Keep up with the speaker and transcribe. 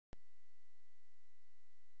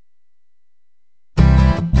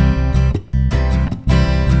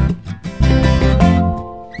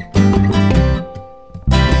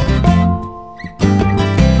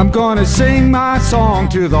gonna sing my song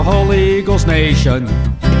to the whole Eagles nation.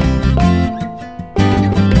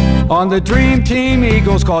 On the dream team,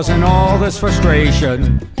 Eagles causing all this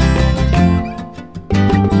frustration.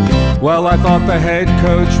 Well, I thought the head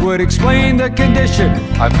coach would explain the condition.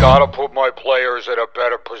 I've gotta put my players in a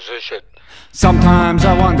better position. Sometimes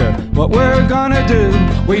I wonder what we're gonna do.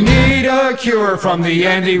 We need a cure from the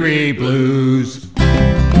Andy Reid blues.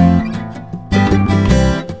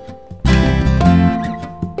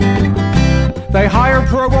 They hire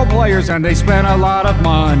Pro Bowl players and they spend a lot of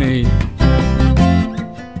money.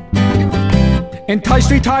 Entice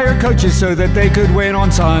retired coaches so that they could win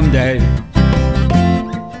on Sunday.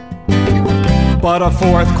 But a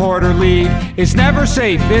fourth quarter lead is never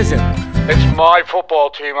safe, is it? It's my football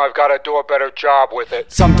team, I've got to do a better job with it.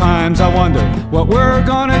 Sometimes I wonder what we're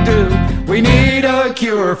gonna do. We need a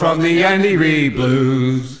cure from the Andy Reid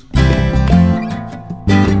blues.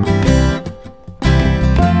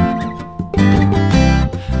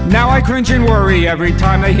 Now I cringe and worry every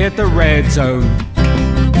time they hit the red zone.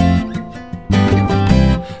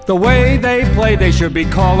 The way they play, they should be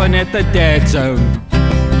calling it the dead zone.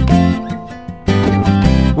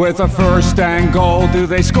 With a first and goal, do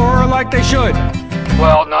they score like they should?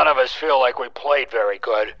 Well, none of us feel like we played very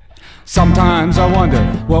good. Sometimes I wonder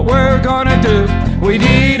what we're gonna do. We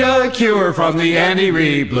need a cure from the Andy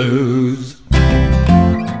Reid blues.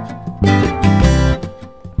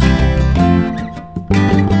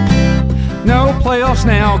 No playoffs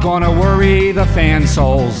now, gonna worry the fan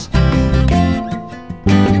souls.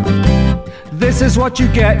 This is what you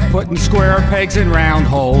get, putting square pegs in round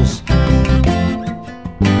holes.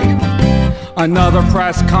 Another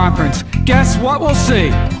press conference, guess what we'll see?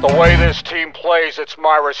 The way this team plays, it's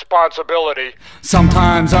my responsibility.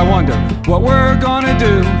 Sometimes I wonder what we're gonna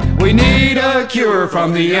do. We need a cure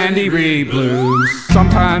from the Andy Reid blues.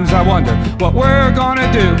 Sometimes I wonder what we're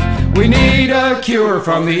gonna do. We need a cure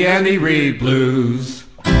from the Andy Reid blues.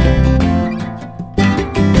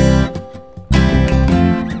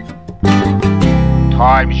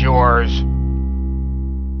 Time's yours.